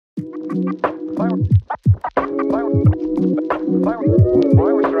Why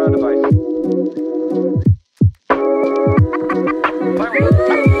we're surrounded by...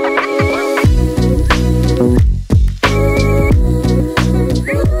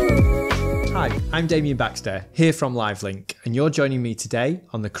 Hi, I'm Damien Baxter, here from LiveLink, and you're joining me today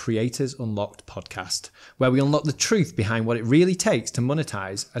on the Creators Unlocked podcast, where we unlock the truth behind what it really takes to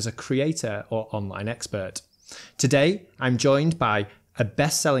monetize as a creator or online expert. Today, I'm joined by a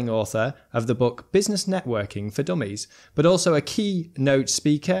best-selling author of the book Business Networking for Dummies, but also a keynote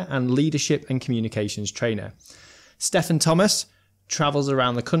speaker and leadership and communications trainer. Stefan Thomas travels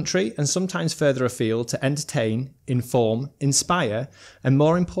around the country and sometimes further afield to entertain, inform, inspire, and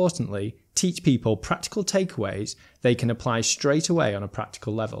more importantly, teach people practical takeaways they can apply straight away on a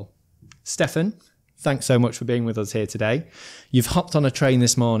practical level. Stefan, thanks so much for being with us here today. You've hopped on a train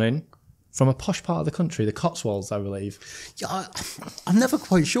this morning from a posh part of the country, the Cotswolds, I believe. Yeah, I'm never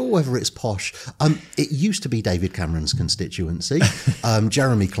quite sure whether it's posh. It used to be David Cameron's constituency.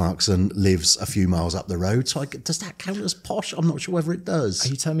 Jeremy Clarkson lives a few miles up the road. So does that count as posh? I'm not sure whether it does. Are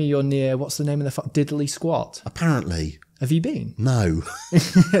you telling me you're near, what's the name of the Diddley Squat? Apparently. Have you been? No.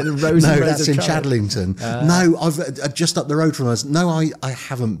 The rows no, and rows that's of in travel. Chadlington. No, I've just up the road from us. No, I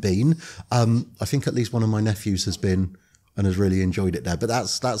haven't been. I think at least one of my nephews has been and has really enjoyed it there. But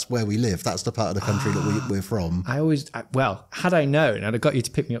that's where we live. That's the part of the country that we're from. Well, had I known, I'd have got you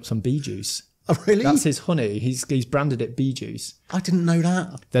to pick me up some bee juice. Oh, really? That's his honey. He's branded it bee juice. I didn't know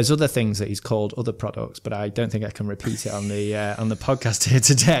that. There's other things that he's called other products, but I don't think I can repeat it on the podcast here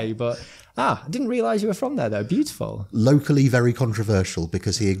today. But I didn't realise you were from there though. Beautiful. Locally very controversial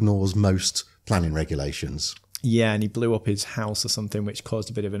because he ignores most planning regulations. Yeah, and he blew up his house or something, which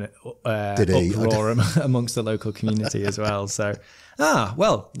caused a bit of an uproar amongst the local community as well. So,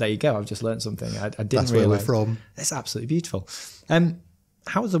 well, there you go. I've just learned something. I didn't That's realise. where we're from. It's absolutely beautiful.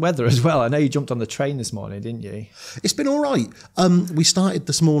 How was the weather as well? I know you jumped on the train this morning, didn't you? It's been all right. We started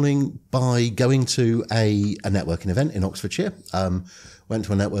this morning by going to a networking event in Oxfordshire. Went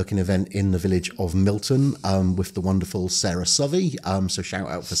to a networking event in the village of Milton with the wonderful Sarah Sovey. So shout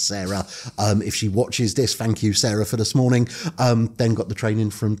out for Sarah. If she watches this, thank you, Sarah, for this morning. Then got the train in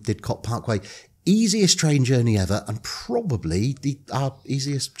from Didcot Parkway. Easiest train journey ever, and probably our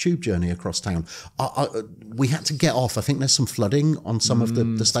easiest tube journey across town. We had to get off. I think there's some flooding on some of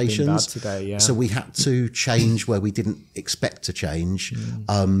the stations. It's been bad today, yeah. So we had to change where we didn't expect to change.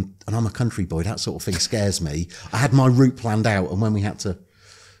 And I'm a country boy. That sort of thing scares me. I had my route planned out, and when we had to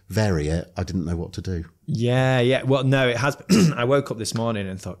vary it, I didn't know what to do. Yeah. Well, no, it has. I woke up this morning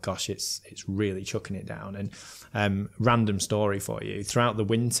and thought, gosh, it's really chucking it down. And random story for you. Throughout the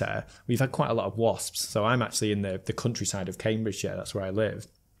winter, we've had quite a lot of wasps. So I'm actually in the countryside of Cambridgeshire. That's where I live.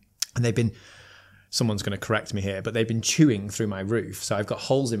 And they've been, someone's going to correct me here, but they've been chewing through my roof. So I've got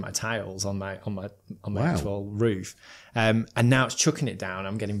holes in my tiles on my Wow. actual roof. And now it's chucking it down.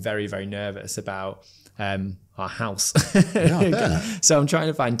 I'm getting very, very nervous about our house. Yeah, I bet. So I'm trying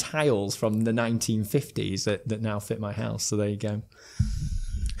to find tiles from the 1950s that now fit my house. So there you go.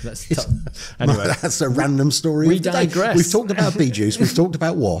 Anyway, that's a random story. We of the day. digress. We've talked about bee juice. We've talked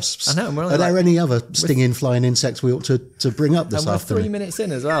about wasps. I know. And we're Are only there any other stinging, flying insects we ought to bring up this and we're afternoon? 3 minutes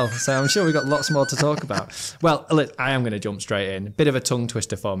in as well, so I'm sure we've got lots more to talk about. Well, look, I am going to jump straight in. Bit of a tongue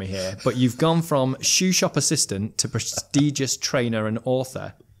twister for me here, but you've gone from shoe shop assistant to prestigious trainer and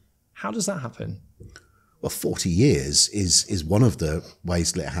author. How does that happen? Well, 40 years is one of the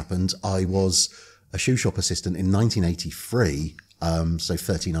ways that it happened. I was a shoe shop assistant in 1983. So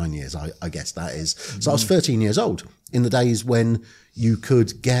 39 years, I guess that is. So I was 13 years old in the days when you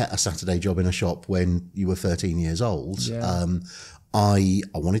could get a Saturday job in a shop when you were 13 years old. Yeah. I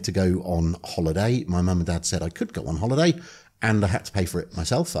wanted to go on holiday. My mum and dad said I could go on holiday and I had to pay for it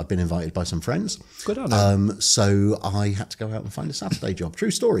myself. I'd been invited by some friends. Good on you. So I had to go out and find a Saturday job.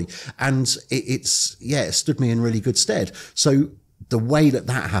 True story. And it stood me in really good stead. So the way that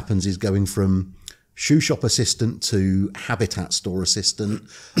happens is going from shoe shop assistant to habitat store assistant.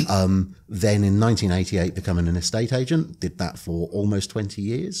 Then in 1988, becoming an estate agent, did that for almost 20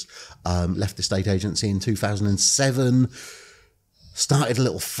 years. Left the estate agency in 2007, started a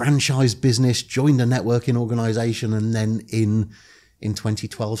little franchise business, joined a networking organization. And then in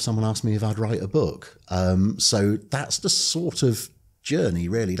 2012, someone asked me if I'd write a book. So that's the sort of journey,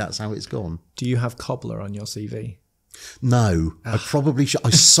 really. That's how it's gone. Do you have cobbler on your CV? No, I probably should. I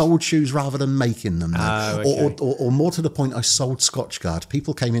sold shoes rather than making them. Okay. Or more to the point, I sold Scotchgard.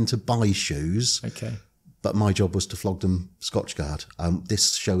 People came in to buy shoes. Okay. But my job was to flog them Scotchgard.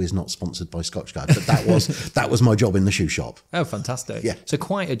 This show is not sponsored by Scotchgard, but that was my job in the shoe shop. Oh, fantastic. Yeah. So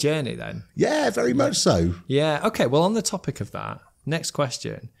quite a journey then. Yeah, very much so. Yeah. Okay. Well, on the topic of that, Next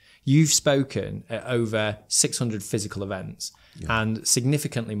question. You've spoken at over 600 physical events and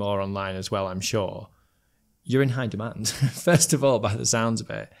significantly more online as well, I'm sure. You're in high demand, first of all, by the sounds of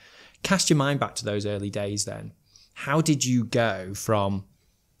it. Cast your mind back to those early days then. How did you go from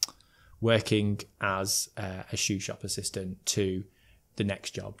working as a shoe shop assistant to the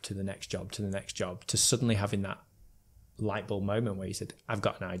next job, to the next job, to the next job, to suddenly having that light bulb moment where you said, I've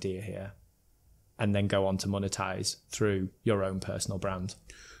got an idea here, and then go on to monetize through your own personal brand?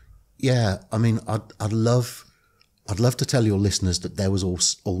 Yeah, I mean, I'd love to tell your listeners that there was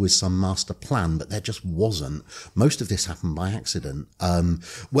always some master plan, but there just wasn't. Most of this happened by accident.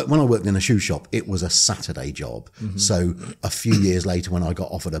 When I worked in a shoe shop, it was a Saturday job. So a few years later, when I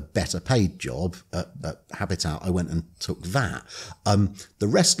got offered a better paid job at Habitat, I went and took that. The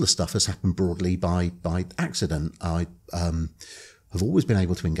rest of the stuff has happened broadly by accident. I have always been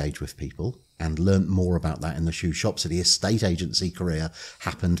able to engage with people and learnt more about that in the shoe shop. So the estate agency career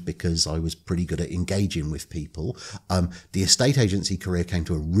happened because I was pretty good at engaging with people. The estate agency career came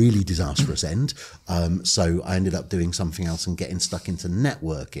to a really disastrous end. So I ended up doing something else and getting stuck into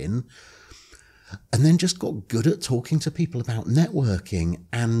networking, and then just got good at talking to people about networking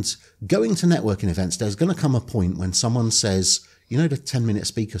and going to networking events. There's going to come a point when someone says, you know, the 10-minute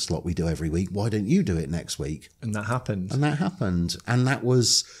speaker slot we do every week, why don't you do it next week? And that happened. And that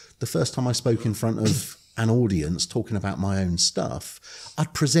was the first time I spoke in front of an audience talking about my own stuff.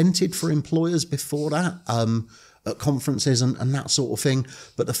 I'd presented for employers before that, at conferences and that sort of thing.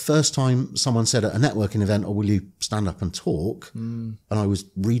 But the first time someone said at a networking event, oh, will you stand up and talk? And I was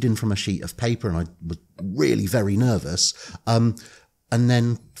reading from a sheet of paper and I was really very nervous. And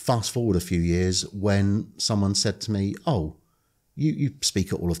then fast forward a few years when someone said to me, oh, you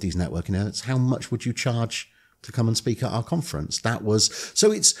speak at all of these networking events. How much would you charge to come and speak at our conference? There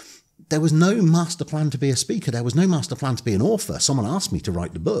was no master plan to be a speaker. There was no master plan to be an author. Someone asked me to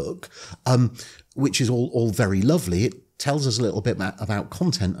write the book, which is all very lovely. It tells us a little bit about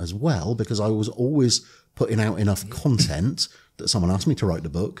content as well, because I was always putting out enough content that someone asked me to write the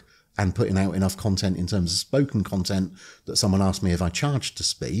book, and putting out enough content in terms of spoken content that someone asked me if I charged to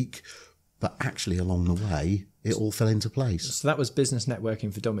speak. But actually, along the way, it all fell into place. So that was business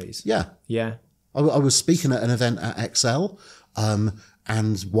networking for dummies. Yeah. Yeah. I was speaking at an event at Excel,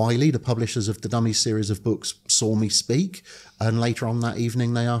 and Wiley, the publishers of the Dummies series of books, saw me speak. And later on that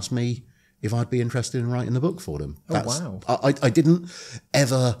evening, they asked me if I'd be interested in writing a book for them. Wow. I didn't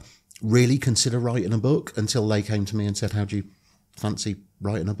ever really consider writing a book until they came to me and said, how do you fancy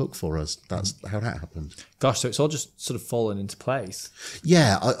writing a book for us? That's how that happened. Gosh, so it's all just sort of fallen into place.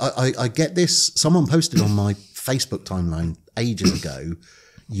 Yeah, I get this. Someone posted on my Facebook timeline ages ago,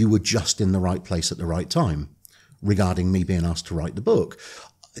 you were just in the right place at the right time, regarding me being asked to write the book.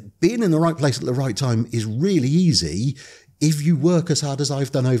 Being in the right place at the right time is really easy if you work as hard as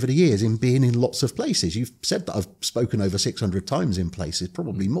I've done over the years in being in lots of places. You've said that I've spoken over 600 times in places,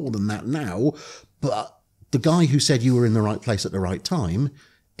 probably more than that now. But the guy who said you were in the right place at the right time,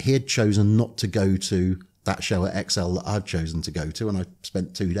 he had chosen not to go to that show at Excel that I'd chosen to go to, and I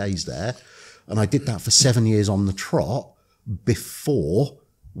spent 2 days there. And I did that for 7 years on the trot before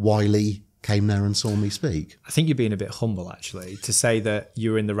Wiley came there and saw me speak. I think you're being a bit humble, actually, to say that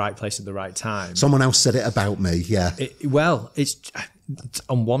you were in the right place at the right time. Someone else said it about me, yeah. It's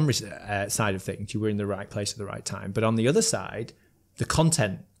on one side of things, you were in the right place at the right time. But on the other side, the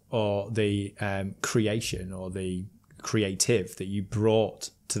content or the creation or the creative that you brought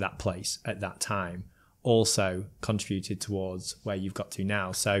to that place at that time also contributed towards where you've got to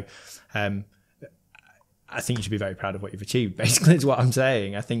now. So I think you should be very proud of what you've achieved, basically, is what I'm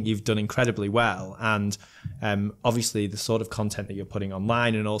saying. I think you've done incredibly well. And obviously the sort of content that you're putting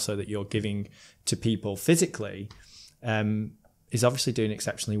online and also that you're giving to people physically is obviously doing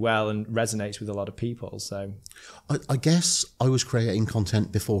exceptionally well and resonates with a lot of people. So I guess I was creating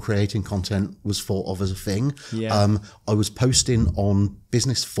content before creating content was thought of as a thing. Yeah. I was posting on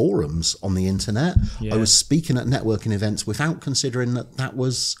business forums on the internet. Yeah. I was speaking at networking events without considering that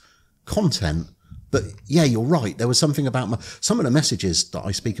was content. But yeah, you're right. There was something about some of the messages that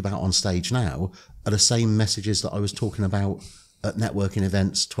I speak about on stage now are the same messages that I was talking about at networking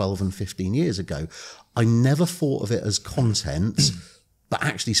events 12 and 15 years ago. I never thought of it as content, but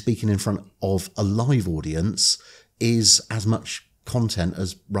actually speaking in front of a live audience is as much content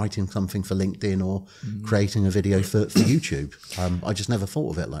as writing something for LinkedIn or creating a video for YouTube. I just never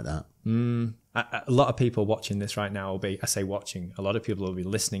thought of it like that. A lot of people watching this right now a lot of people will be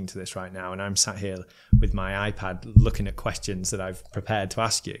listening to this right now, and I'm sat here with my iPad looking at questions that I've prepared to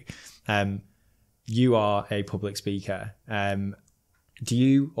ask you. You are a public speaker. Do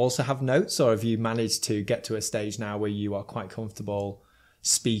you also have notes, or have you managed to get to a stage now where you are quite comfortable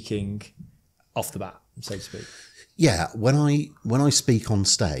speaking off the bat, so to speak? Yeah, when I speak on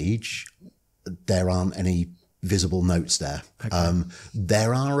stage, there aren't any visible notes there. Okay.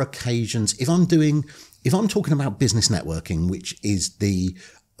 There are occasions if I'm talking about business networking, which is the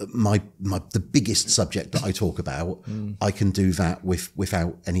biggest subject that I talk about, I can do that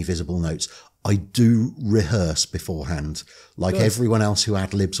without any visible notes. I do rehearse beforehand, like Good. Everyone else who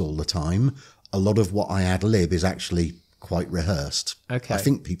ad libs all the time. A lot of what I ad lib is actually quite rehearsed. Okay. I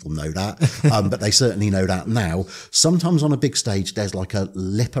think people know that, but they certainly know that now. Sometimes on a big stage, there's like a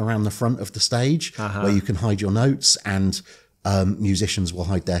lip around the front of the stage where you can hide your notes, and musicians will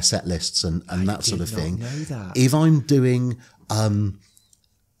hide their set lists and that sort of thing. Know that. If I'm doing, a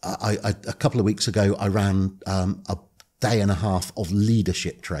couple of weeks ago, I ran a day and a half of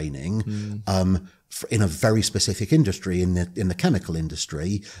leadership training in a very specific industry, in the chemical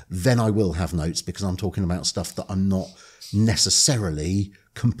industry. Then I will have notes, because I'm talking about stuff that I'm not necessarily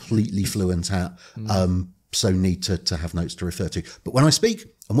completely fluent at, so need to have notes to refer to. But when I speak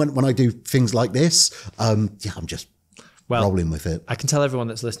and when I do things like this, I'm just rolling with it. I can tell everyone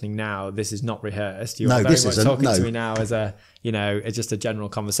that's listening now, this is not rehearsed. You are very much talking to me now as it's just a general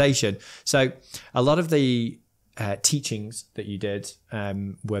conversation. So a lot of the teachings that you did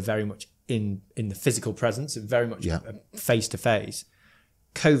were very much in the physical presence, very much face to face.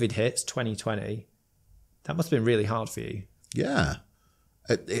 COVID hits 2020. That must have been really hard for you. Yeah,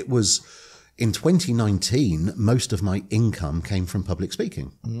 it was. In 2019, most of my income came from public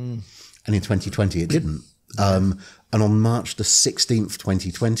speaking, and in 2020 it didn't. And on March the 16th,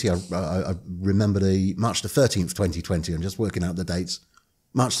 2020, I remember March the 13th, 2020. I'm just working out the dates.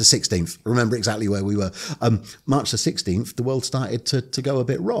 March the 16th, remember exactly where we were. March the 16th, the world started to go a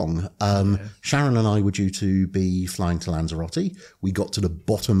bit wrong. Sharon and I were due to be flying to Lanzarote. We got to the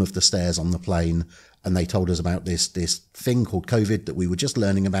bottom of the stairs on the plane, and they told us about this thing called COVID that we were just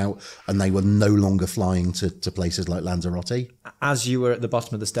learning about, and they were no longer flying to places like Lanzarote. As you were at the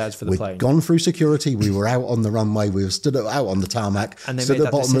bottom of the stairs for the plane? We'd gone through security, we were out on the runway, we were stood out on the tarmac, and they stood at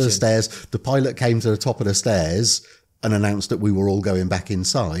the bottom of the stairs. The pilot came to the top of the stairs and announced that we were all going back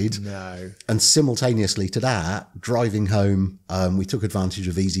inside. No. And simultaneously to that, driving home, we took advantage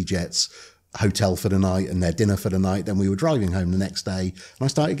of EasyJet's hotel for the night and their dinner for the night. Then we were driving home the next day, and I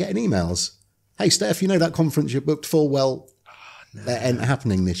started getting emails. Hey, Steph, you know that conference you booked for? Well, that ain't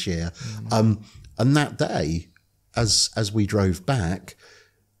happening this year. And that day, as we drove back,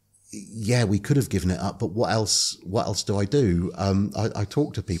 we could have given it up, but what else do I do? I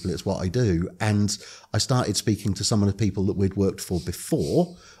talk to people, it's what I do. And I started speaking to some of the people that we'd worked for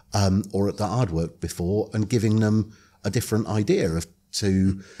before, or that I'd worked before, and giving them a different idea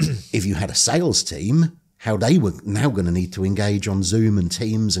if you had a sales team, how they were now going to need to engage on Zoom and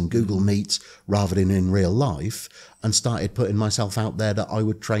Teams and Google Meet rather than in real life, and started putting myself out there that I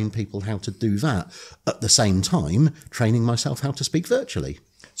would train people how to do that. At the same time, training myself how to speak virtually.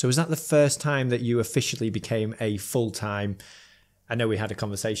 So was that the first time that you officially became a full-time, I know we had a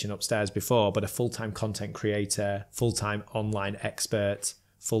conversation upstairs before, but a full-time content creator, full-time online expert,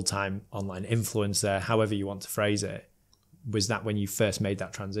 full-time online influencer, however you want to phrase it? Was that when you first made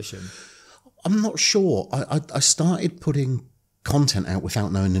that transition? I'm not sure. I started putting content out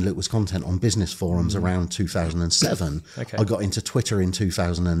without knowing that it was content on business forums around 2007. Okay. I got into Twitter in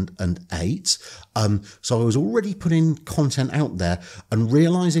 2008. So I was already putting content out there and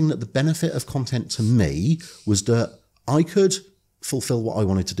realizing that the benefit of content to me was that I could fulfill what I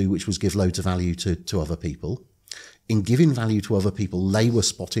wanted to do, which was give loads of value to other people. In giving value to other people, they were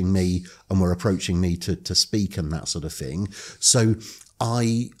spotting me and were approaching me to speak and that sort of thing. So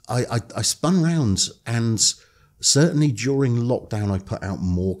I spun round, and certainly during lockdown, I put out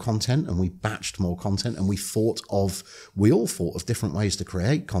more content and we batched more content, and we all thought of different ways to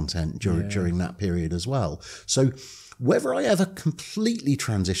create content during that period as well. So whether I ever completely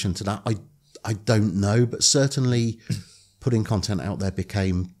transitioned to that, I don't know, but certainly putting content out there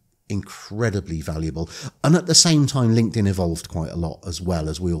became incredibly valuable. And at the same time, LinkedIn evolved quite a lot as well,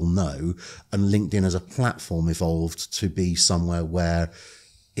 as we all know. And LinkedIn as a platform evolved to be somewhere where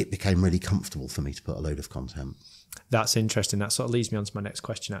it became really comfortable for me to put a load of content. That's interesting. That sort of leads me on to my next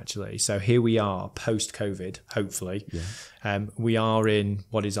question, actually. So here we are post-COVID, hopefully. Yeah. We are in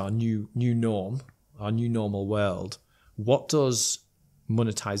what is our new norm, our new normal world. What does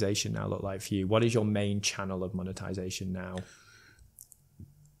monetization now look like for you? What is your main channel of monetization now?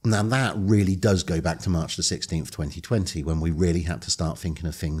 Now, that really does go back to March the 16th, 2020, when we really had to start thinking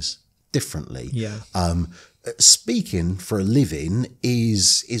of things differently. Yeah. Speaking for a living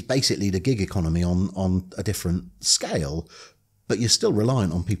is basically the gig economy on a different scale. but you're still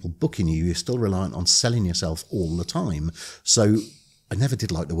reliant on people booking you. You're still reliant on selling yourself all the time. So I never did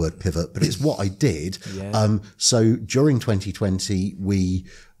like the word pivot, but it's what I did. Yeah. So during 2020,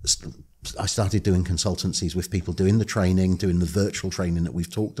 I started doing consultancies with people doing the training, doing the virtual training that we've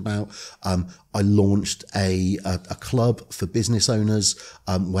talked about. I launched a club for business owners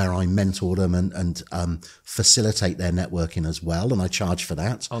where I mentor them and facilitate their networking as well. And I charge for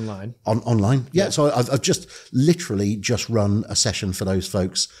that. Online? Online. Yeah. So I've just literally just run a session for those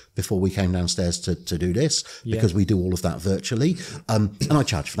folks before we came downstairs to do this, because we do all of that virtually. And I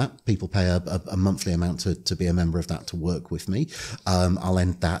charge for that. People pay a monthly amount to be a member of that, to work with me. I'll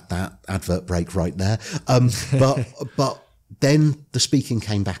end that advert break right there. But then the speaking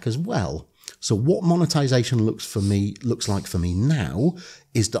came back as well. So what monetization looks like for me now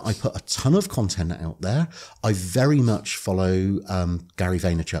is that I put a ton of content out there. I very much follow Gary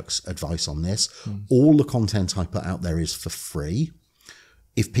Vaynerchuk's advice on this. All the content I put out there is for free.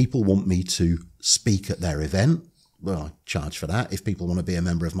 If people want me to speak at their event, well, I charge for that. If people want to be a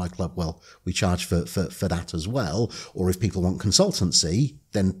member of my club, well, we charge for that as well. Or if people want consultancy,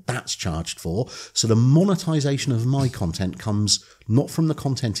 then that's charged for. So the monetization of my content comes not from the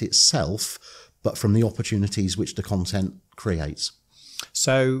content itself, but from the opportunities which the content creates.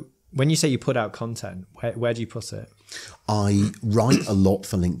 So when you say you put out content, where do you put it? I write a lot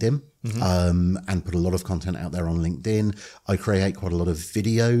for LinkedIn. And put a lot of content out there on LinkedIn. I create quite a lot of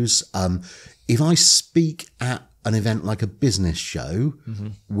videos. If I speak at an event like a business show,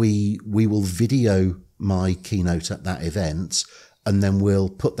 we will video my keynote at that event, and then we'll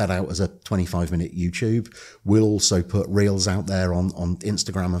put that out as a 25-minute YouTube. We'll also put reels out there on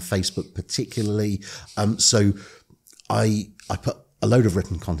Instagram and Facebook particularly. So I put a load of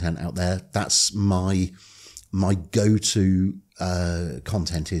written content out there. That's my go-to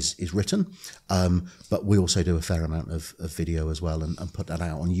content is written, but we also do a fair amount of video as well, and put that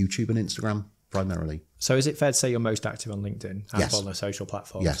out on YouTube and Instagram primarily. So is it fair to say you're most active on LinkedIn and Yes. on the social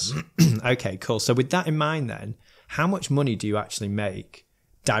platforms? Yes. Okay, cool. So with that in mind then, how much money do you actually make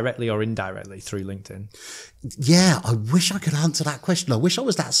directly or indirectly through LinkedIn? Yeah, I wish I could answer that question. I wish I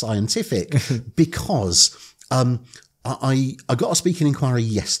was that scientific, because I got a speaking inquiry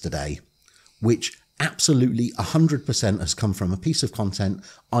yesterday, which absolutely 100% has come from a piece of content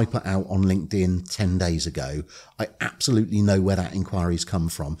I put out on LinkedIn 10 days ago. I absolutely know where that inquiry's come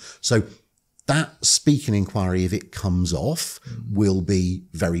from. So that speaking inquiry, if it comes off, will be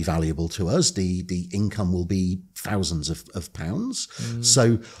very valuable to us. The income will be thousands of pounds.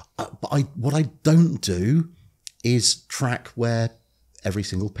 So but what I don't do is track where every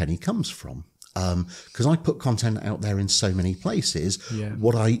single penny comes from. Because I put content out there in so many places.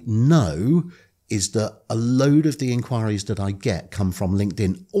 What I know is that a load of the inquiries that I get come from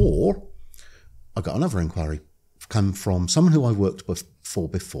LinkedIn, or I got another inquiry come from someone who I worked for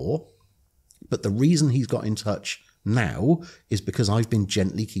before. But the reason he's got in touch now is because I've been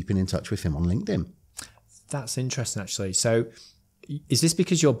gently keeping in touch with him on LinkedIn. That's interesting, actually. So is this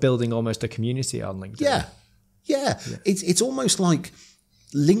because you're building almost a community on LinkedIn? Yeah. It's almost like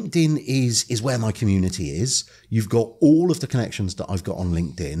LinkedIn is where my community is. You've got all of the connections that I've got on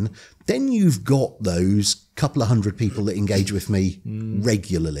LinkedIn. Then you've got those couple of hundred people that engage with me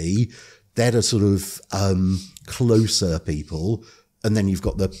regularly. They're the sort of closer people. And then you've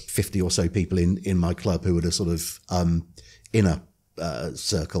got the 50 or so people in my club who are the sort of inner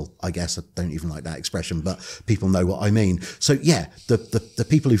circle, I guess. I don't even like that expression, but people know what I mean. So yeah, the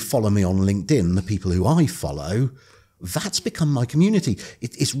people who follow me on LinkedIn, the people who I follow, that's become my community.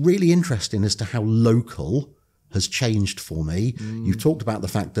 It's really interesting as to how local has changed for me. You've talked about the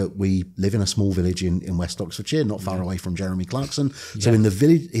fact that we live in a small village in West Oxfordshire, not far away from Jeremy Clarkson. So in the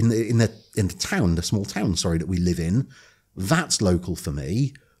village, in the town, the small town, that we live in, that's local for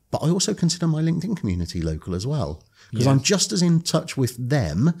me. But I also consider my LinkedIn community local as well, because I'm just as in touch with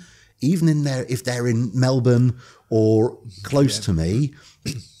them, even if they're in Melbourne or close to me,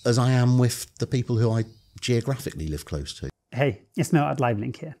 as I am with the people who I geographically live close to. Hey, it's Mel at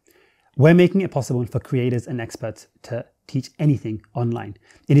LiveLink here. We're making it possible for creators and experts to teach anything online.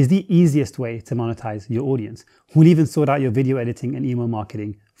 It is the easiest way to monetize your audience. We'll even sort out your video editing and email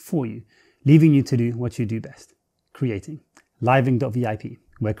marketing for you, leaving you to do what you do best, creating. LiveLink.vip,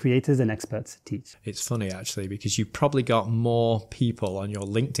 where creators and experts teach. It's funny, actually, because you probably got more people on your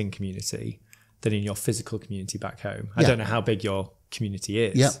LinkedIn community than in your physical community back home. I don't know how big your community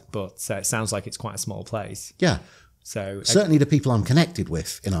is, but it sounds like it's quite a small place. Yeah. So certainly the people I'm connected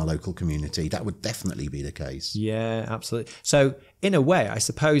with in our local community, that would definitely be the case. Yeah, absolutely. So in a way, I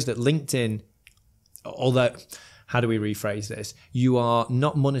suppose that LinkedIn, although, how do we rephrase this? You are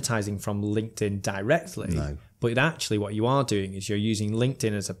not monetizing from LinkedIn directly, But actually what you are doing is you're using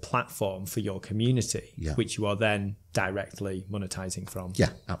LinkedIn as a platform for your community, which you are then directly monetizing from. Yeah,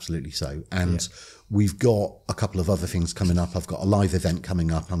 absolutely so. And we've got a couple of other things coming up. I've got a live event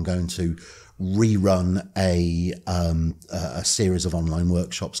coming up. I'm going to rerun a series of online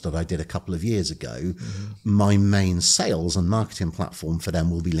workshops that I did a couple of years ago. My main sales and marketing platform for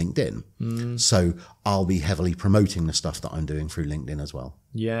them will be LinkedIn. So I'll be heavily promoting the stuff that I'm doing through LinkedIn as well.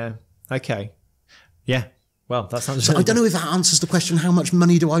 Yeah. Okay. Yeah. Well, that sounds. So I don't know if that answers the question. How much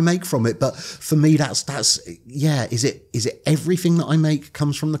money do I make from it? But for me, that's yeah. Is it everything that I make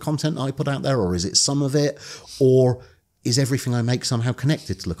comes from the content that I put out there, or is it some of it, or is everything I make somehow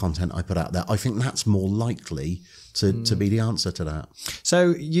connected to the content I put out there? I think that's more likely to be the answer to that.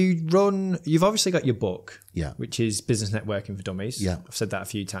 So you've obviously got your book, which is Business Networking for Dummies. Yeah. I've said that a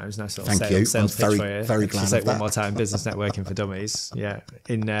few times. Nice little Thank you. sales I'm pitch for you. very glad Say of it one that. more time, Business Networking for Dummies. Yeah.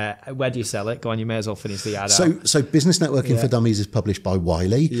 Where do you sell it? Go on, you may as well finish the ad out. So Business Networking for Dummies is published by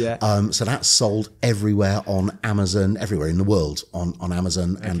Wiley. Yeah. So that's sold everywhere on Amazon, everywhere in the world on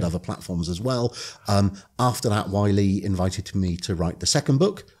Amazon and other platforms as well. After that, Wiley invited me to write the second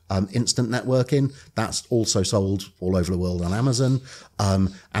book, Instant Networking. That's also sold all over the world on Amazon.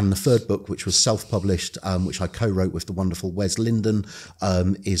 And the third book, which was self-published, which I co-wrote with the wonderful Wes Linden,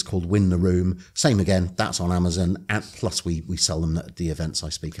 is called Win the Room. Same again, that's on Amazon. And plus we sell them at the events I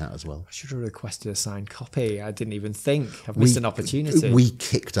speak at as well. I should have requested a signed copy. I didn't even think. I've missed an opportunity. We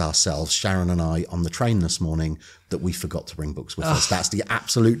kicked ourselves, Sharon and I, on the train this morning that we forgot to bring books with us. That's the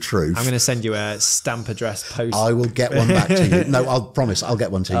absolute truth. I'm going to send you a stamp address post. I will get one back to you. No, I'll promise I'll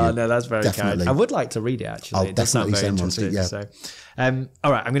get one to you. Oh, no, that's very Definitely. kind. I would like to read it, actually. I'll It does sound definitely very send one to you, interesting. So,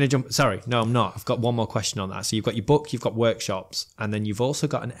 all right, I'm going to jump. Sorry, no, I'm not. I've got one more question on that. So you've got your book, you've got workshops, and then you've also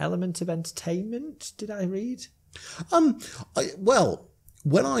got an element of entertainment. Did I read? Well,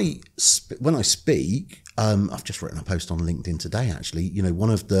 when I speak, I've just written a post on LinkedIn today, actually. You know,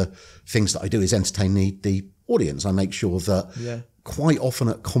 one of the things that I do is entertain the audience. I make sure that quite often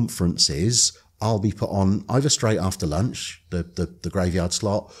at conferences, I'll be put on either straight after lunch, the graveyard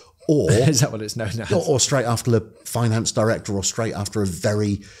slot, or is that what it's known as? Or straight after the finance director, or straight after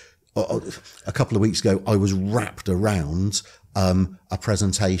a couple of weeks ago, I was wrapped around a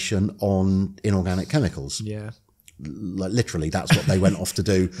presentation on inorganic chemicals. Yeah. Like literally, that's what they went off to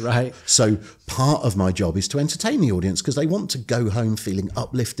do. Right. So part of my job is to entertain the audience because they want to go home feeling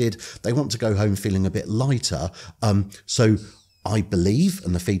uplifted. They want to go home feeling a bit lighter. So I believe,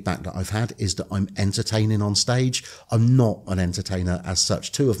 and the feedback that I've had is that I'm entertaining on stage. I'm not an entertainer as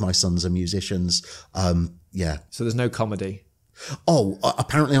such. Two of my sons are musicians. So there's no comedy. Oh,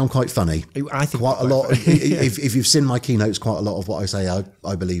 apparently I'm quite funny. I think quite a lot. If you've seen my keynotes, quite a lot of what I say,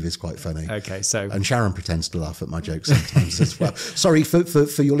 I believe is quite funny. Okay, so and Sharon pretends to laugh at my jokes sometimes as well. Sorry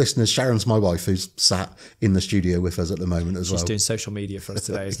for your listeners. Sharon's my wife, who's sat in the studio with us at the moment as well. She's doing social media for us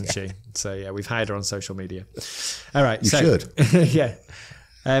today, isn't she? So yeah, we've hired her on social media. All right, you should. Yeah.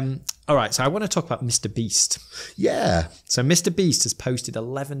 All right, so I want to talk about Mr. Beast. Yeah. So Mr. Beast has posted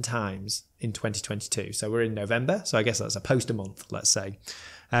 11 times in 2022. So we're in November. So I guess that's a post a month, let's say.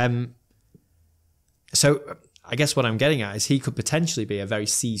 So I guess what I'm getting at is he could potentially be a very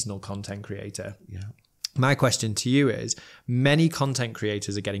seasonal content creator. Yeah. My question to you is, many content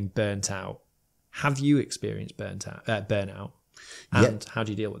creators are getting burnt out. Have you experienced burnout? And how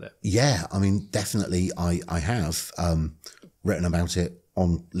do you deal with it? Yeah, I mean, definitely I have written about it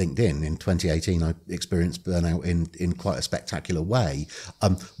on LinkedIn. In 2018, I experienced burnout in quite a spectacular way.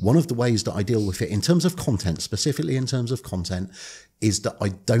 One of the ways that I deal with it in terms of content, specifically in terms of content, is that I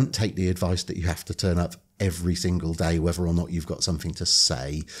don't take the advice that you have to turn up every single day, whether or not you've got something to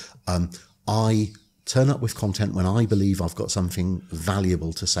say. I turn up with content when I believe I've got something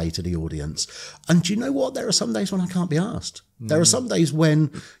valuable to say to the audience. And do you know what? There are some days when I can't be asked. There are some days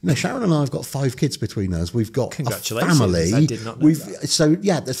when, Sharon and I have got 5 kids between us. We've got a family. I did not know that. So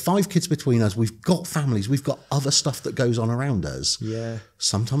yeah, there's 5 kids between us. We've got families. We've got other stuff that goes on around us. Yeah.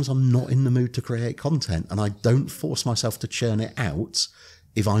 Sometimes I'm not in the mood to create content, and I don't force myself to churn it out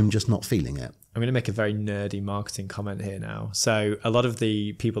if I'm just not feeling it. I'm going to make a very nerdy marketing comment here now. So a lot of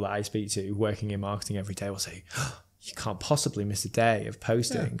the people that I speak to working in marketing every day will say, you can't possibly miss a day of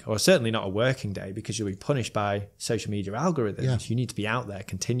posting, or certainly not a working day, because you'll be punished by social media algorithms. Yeah. You need to be out there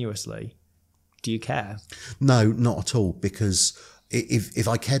continuously. Do you care? No, not at all, because if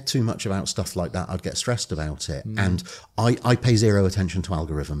I cared too much about stuff like that, I'd get stressed about it. And I pay zero attention to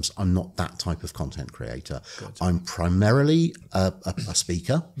algorithms. I'm not that type of content creator. Good. I'm primarily a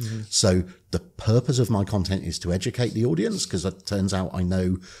speaker. So The purpose of my content is to educate the audience, because it turns out I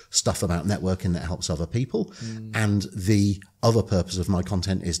know stuff about networking that helps other people. And the other purpose of my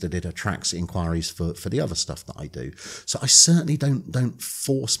content is that it attracts inquiries for the other stuff that I do. So I certainly don't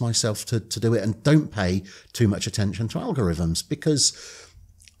force myself to do it, and don't pay too much attention to algorithms, because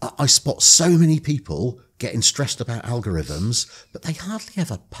I spot so many people getting stressed about algorithms, but they hardly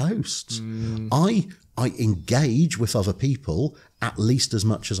ever post. I engage with other people at least as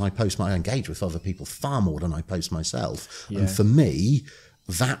much as I post. I engage with other people far more than I post myself. And for me,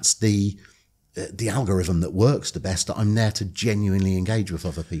 that's the algorithm that works the best, that I'm there to genuinely engage with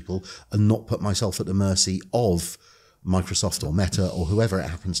other people and not put myself at the mercy of Microsoft or Meta or whoever it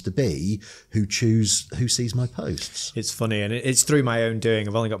happens to be who sees my posts. It's funny, and it's through my own doing.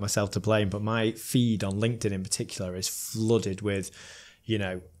 I've only got myself to blame, but my feed on LinkedIn in particular is flooded with,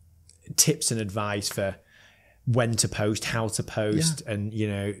 tips and advice for when to post, how to post, and,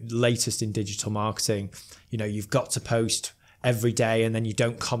 latest in digital marketing. You've got to post every day, and then you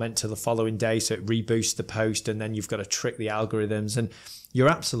don't comment till the following day, so it reboosts the post, and then you've got to trick the algorithms. And you're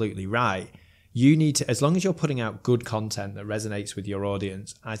absolutely right. You need to, as long as you're putting out good content that resonates with your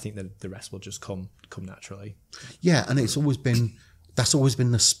audience, I think that the rest will just come naturally. Yeah, and that's always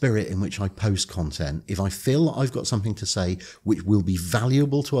been the spirit in which I post content. If I feel that I've got something to say which will be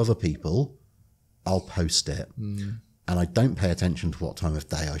valuable to other people, I'll post it. And I don't pay attention to what time of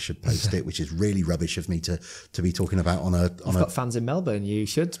day I should post it, which is really rubbish of me to be talking about on a. You've got fans in Melbourne. You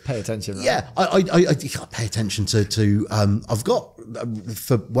should pay attention. Right? Yeah, I pay attention to. I've got,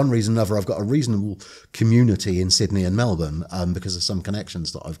 for one reason or another, I've got a reasonable community in Sydney and Melbourne because of some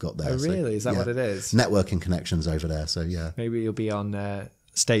connections that I've got there. Oh, really? Is that what it is? Networking connections over there. So yeah. Maybe you'll be on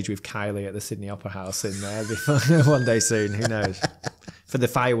stage with Kylie at the Sydney Opera House in before one day soon. Who knows? For the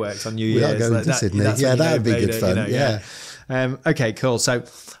fireworks on New Year's. We are going to Sydney. Yeah, that would be good fun. Okay, cool. So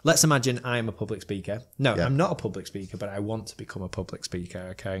let's imagine I am a public speaker. No, I'm not a public speaker, but I want to become a public speaker.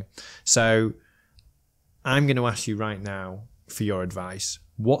 Okay. So I'm going to ask you right now for your advice.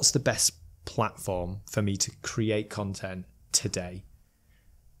 What's the best platform for me to create content today?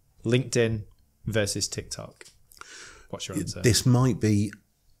 LinkedIn versus TikTok. What's your answer? This might be...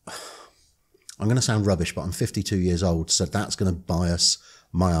 I'm going to sound rubbish, but I'm 52 years old, so that's going to bias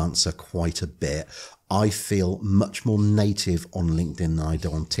my answer quite a bit. I feel much more native on LinkedIn than I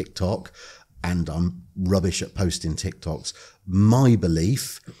do on TikTok, and I'm rubbish at posting TikToks. My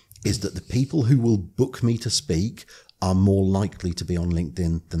belief is that the people who will book me to speak are more likely to be on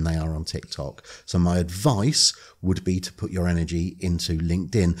LinkedIn than they are on TikTok. So my advice would be to put your energy into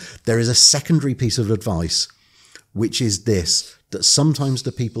LinkedIn. There is a secondary piece of advice, which is this, that sometimes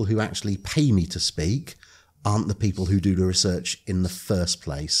the people who actually pay me to speak aren't the people who do the research in the first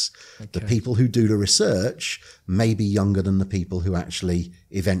place. Okay. The people who do the research may be younger than the people who actually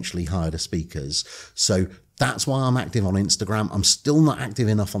eventually hire the speakers. So that's why I'm active on Instagram. I'm still not active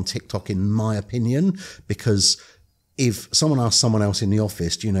enough on TikTok, in my opinion, because if someone asks someone else in the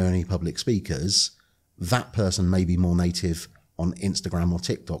office, do you know any public speakers? That person may be more native on Instagram or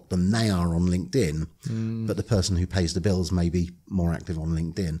TikTok than they are on LinkedIn, but the person who pays the bills may be more active on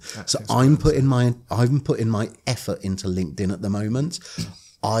LinkedIn. So I'm putting my effort into LinkedIn at the moment.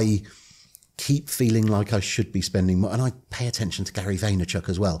 I keep feeling like I should be spending more, and I pay attention to Gary Vaynerchuk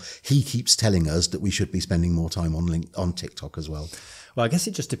as well. He keeps telling us that we should be spending more time on TikTok as well. Well, I guess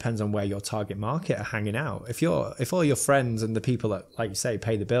it just depends on where your target market are hanging out. If all your friends and the people that, like you say,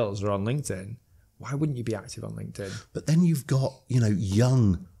 pay the bills are on LinkedIn, why wouldn't you be active on LinkedIn? But then you've got,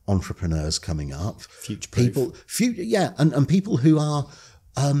 young entrepreneurs coming up. Future-proof. And people who are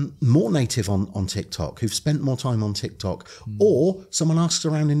more native on TikTok, who've spent more time on TikTok. Or someone asks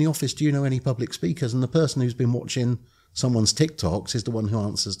around in the office, do you know any public speakers? And the person who's been watching someone's TikToks is the one who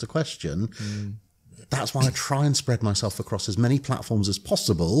answers the question. That's why I try and spread myself across as many platforms as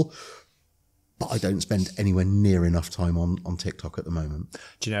possible, but I don't spend anywhere near enough time on TikTok at the moment.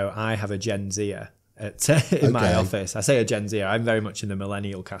 Do you know, I have a Gen Zer in my office. I say a Gen Zer, I'm very much in the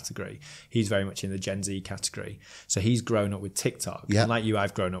millennial category. He's very much in the Gen Z category. So he's grown up with TikTok. Yeah. And like you,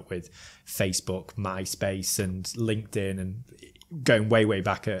 I've grown up with Facebook, MySpace and LinkedIn, and going way, way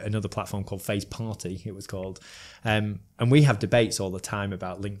back at another platform called Face Party, it was called. And we have debates all the time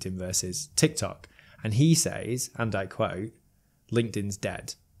about LinkedIn versus TikTok. And he says, and I quote, LinkedIn's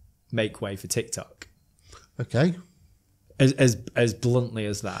dead. Make way for TikTok. Okay. As bluntly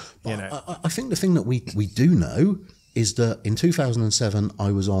as that, I think the thing that we do know is that in 2007,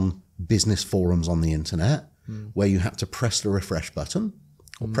 I was on business forums on the internet where you had to press the refresh button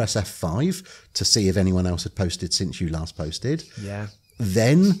or press F5 to see if anyone else had posted since you last posted. Yeah.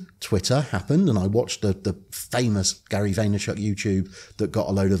 Then Twitter happened, and I watched the famous Gary Vaynerchuk YouTube that got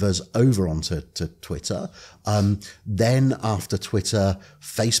a load of us over onto Twitter. Then after Twitter,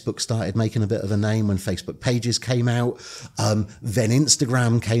 Facebook started making a bit of a name when Facebook pages came out. Then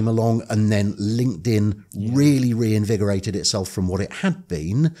Instagram came along, and then LinkedIn really reinvigorated itself from what it had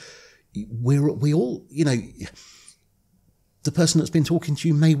been. We all, the person that's been talking to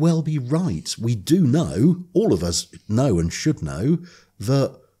you may well be right. We do know, all of us know and should know,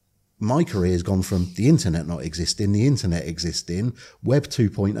 that my career has gone from the internet not existing, the internet existing, Web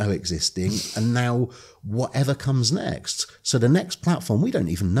 2.0 existing, and now whatever comes next. So the next platform, we don't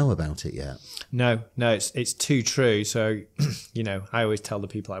even know about it yet. No, it's too true. So, I always tell the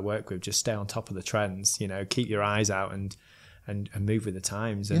people I work with, just stay on top of the trends, keep your eyes out and move with the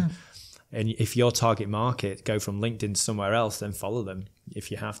times. And if your target market go from LinkedIn to somewhere else, then follow them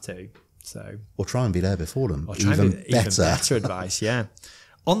if you have to. So, or try and be there before them. Or try even better advice. Yeah.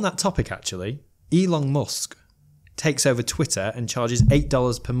 On that topic, actually, Elon Musk takes over Twitter and charges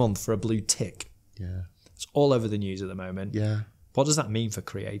 $8 per month for a blue tick. Yeah. It's all over the news at the moment. Yeah. What does that mean for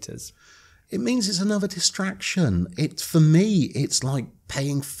creators? It means it's another distraction. For me, it's like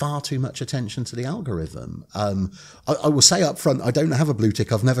paying far too much attention to the algorithm. I will say up front, I don't have a blue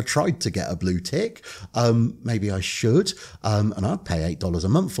tick. I've never tried to get a blue tick. Maybe I should. And I'd pay $8 a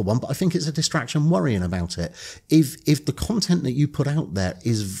month for one, but I think it's a distraction worrying about it. If the content that you put out there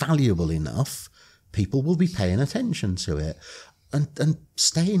is valuable enough, people will be paying attention to it. And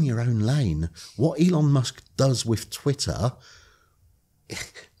stay in your own lane. What Elon Musk does with Twitter,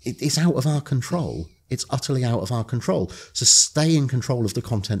 it's out of our control. It's utterly out of our control. So stay in control of the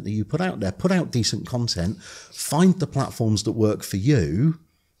content that you put out there. Put out decent content. Find the platforms that work for you.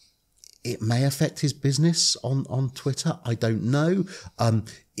 It may affect his business on Twitter. I don't know.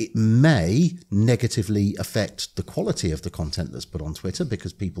 It may negatively affect the quality of the content that's put on Twitter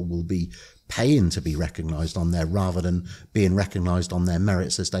because people will be paying to be recognised on there rather than being recognised on their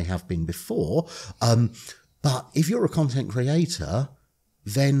merits as they have been before. But if you're a content creator,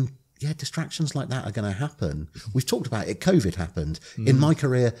 then distractions like that are going to happen. We've talked about it. COVID happened. In my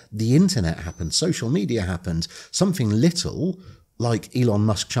career, the internet happened. Social media happened. Something little like Elon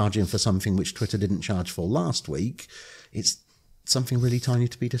Musk charging for something which Twitter didn't charge for last week. It's something really tiny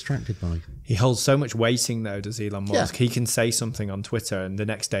to be distracted by. He holds so much weighting though, does Elon Musk? Yeah. He can say something on Twitter and the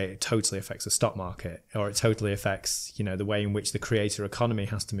next day it totally affects the stock market, or it totally affects, the way in which the creator economy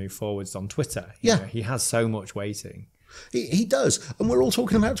has to move forwards on Twitter. You know, he has so much weighting. He does. And we're all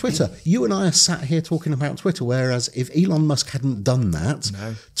talking about Twitter. You and I are sat here talking about Twitter, whereas if Elon Musk hadn't done that,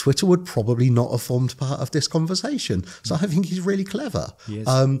 Twitter would probably not have formed part of this conversation. So I think he's really clever. He is.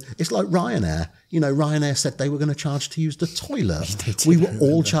 It's like Ryanair. Ryanair said they were going to charge to use the toilet. We were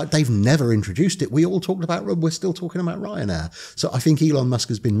all charged. They've never introduced it. We all talked about, we're still talking about Ryanair. So I think Elon Musk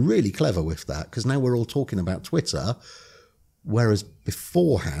has been really clever with that because now we're all talking about Twitter. Whereas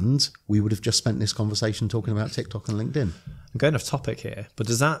beforehand, we would have just spent this conversation talking about TikTok and LinkedIn. I'm going off topic here, but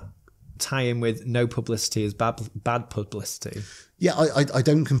does that tie in with no publicity is bad publicity? Yeah, I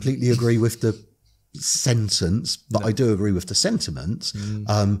don't completely agree with the sentence, but I do agree with the sentiment.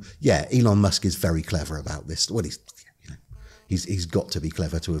 Elon Musk is very clever about this. Well, he's got to be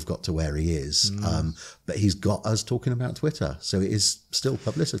clever to have got to where he is. But he's got us talking about Twitter. So it is still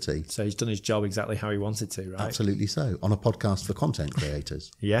publicity. So he's done his job exactly how he wanted to, right? Absolutely so. On a podcast for content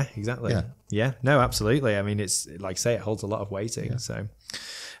creators. Yeah, exactly. Yeah, no, absolutely. I mean, it's like I say, it holds a lot of weighting. So,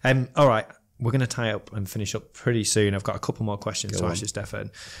 all right, we're going to tie up and finish up pretty soon. I've got a couple more questions to ask you,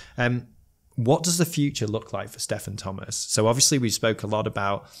 Stefan. What does the future look like for Stefan Thomas? So obviously we spoke a lot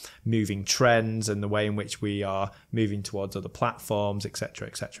about moving trends and the way in which we are moving towards other platforms, etc.,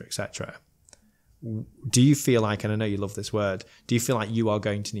 etc., etc. Do you feel like, and I know you love this word, do you feel like you are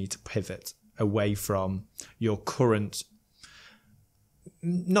going to need to pivot away from your current,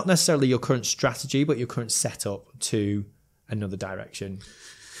 not necessarily your current strategy, but your current setup to another direction?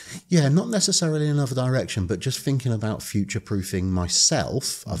 Yeah, not necessarily another direction, but just thinking about future-proofing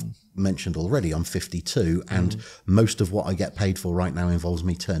myself. I've mentioned already I'm 52 and most of what I get paid for right now involves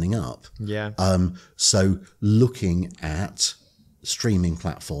me turning up. Yeah. So looking at streaming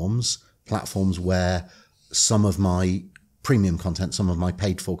platforms where some of my premium content, some of my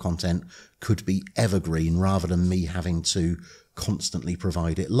paid-for content could be evergreen rather than me having to constantly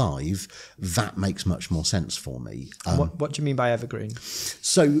provide it live, that makes much more sense for me. What do you mean by evergreen?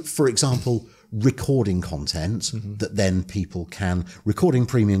 So, for example, recording content that then people can, recording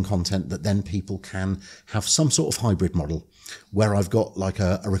premium content that then people can have some sort of hybrid model where I've got like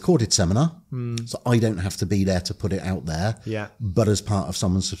a recorded seminar. So I don't have to be there to put it out there. Yeah. But as part of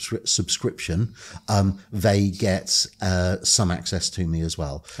someone's subscription, they get some access to me as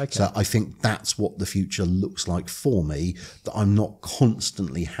well. Okay. So I think that's what the future looks like for me, that I'm not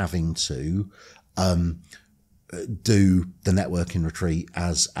constantly having to do the networking retreat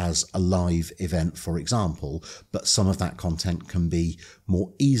as a live event, for example, but some of that content can be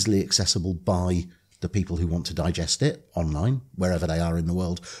more easily accessible by the people who want to digest it online, wherever they are in the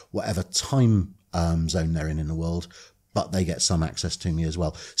world, whatever time zone they're in the world, but they get some access to me as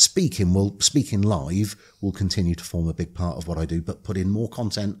well. Speaking live will continue to form a big part of what I do, but putting more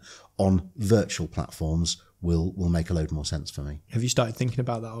content on virtual platforms will make a load more sense for me. Have you started thinking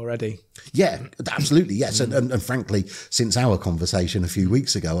about that already? Yeah, absolutely. Yes. And frankly, since our conversation a few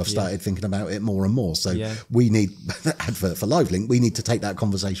weeks ago, I've started thinking about it more and more. So we need, advert for LiveLink, we need to take that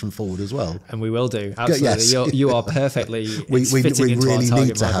conversation forward as well. And we will do. Absolutely. Yes. You are perfectly we fitting into really our target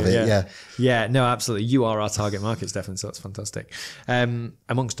need to market. have it. Yeah, no, absolutely. You are our target market, Stefan. So that's fantastic.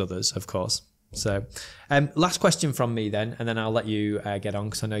 Amongst others, of course. So last question from me then, and then I'll let you get on,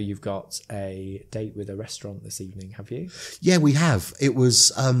 because I know you've got a date with a restaurant this evening, have you? Yeah, we have. It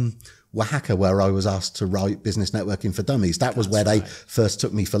was Oaxaca, where I was asked to write Business Networking for Dummies. That was where they first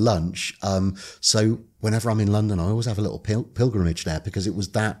took me for lunch. So whenever I'm in London, I always have a little pilgrimage there, because it was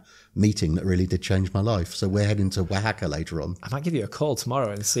that meeting that really did change my life. So we're heading to Oaxaca later on. I might give you a call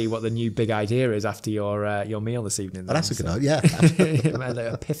tomorrow and see what the new big idea is after your meal this evening. Oh, that's a good idea.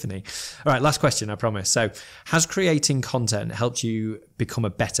 Yeah. Epiphany. All right, last question, I promise. So has creating content helped you become a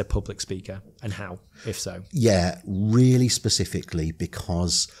better public speaker, and how, if so? Yeah, really specifically,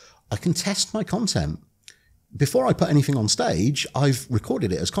 because I can test my content. Before I put anything on stage, I've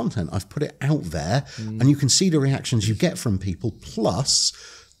recorded it as content. I've put it out there, and you can see the reactions you get from people, plus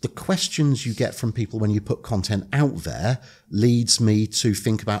the questions you get from people when you put content out there leads me to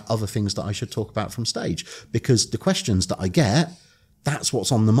think about other things that I should talk about from stage, because the questions that I get, that's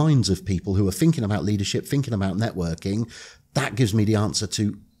what's on the minds of people who are thinking about leadership, thinking about networking. That gives me the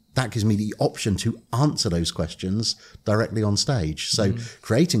option to answer those questions directly on stage. So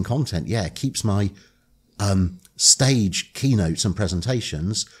creating content, keeps my stage keynotes and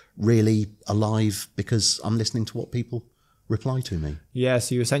presentations really alive, because I'm listening to what people reply to me. Yeah,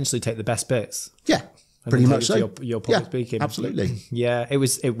 so you essentially take the best bits. Yeah, pretty much so. Your public speaking. Absolutely. Yeah,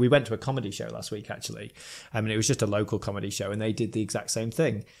 we went to a comedy show last week, actually. I mean, it was just a local comedy show, and they did the exact same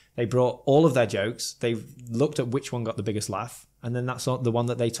thing. They brought all of their jokes. They looked at which one got the biggest laugh, and then that's the one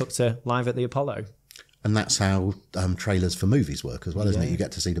that they took to live at the Apollo. And that's how trailers for movies work as well, isn't it? You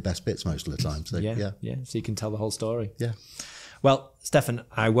get to see the best bits most of the time. So yeah. So you can tell the whole story. Yeah. Well, Stefan,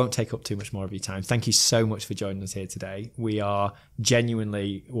 I won't take up too much more of your time. Thank you so much for joining us here today. We were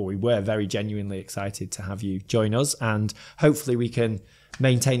very genuinely excited to have you join us, and hopefully we can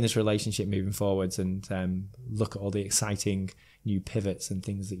maintain this relationship moving forwards and look at all the exciting new pivots and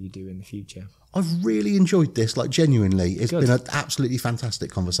things that you do in the future. I've really enjoyed this, genuinely. It's been an absolutely fantastic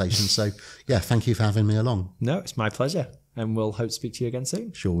conversation. So yeah, thank you for having me along. No, it's my pleasure. And we'll hope to speak to you again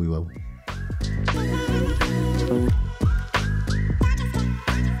soon. Sure we will.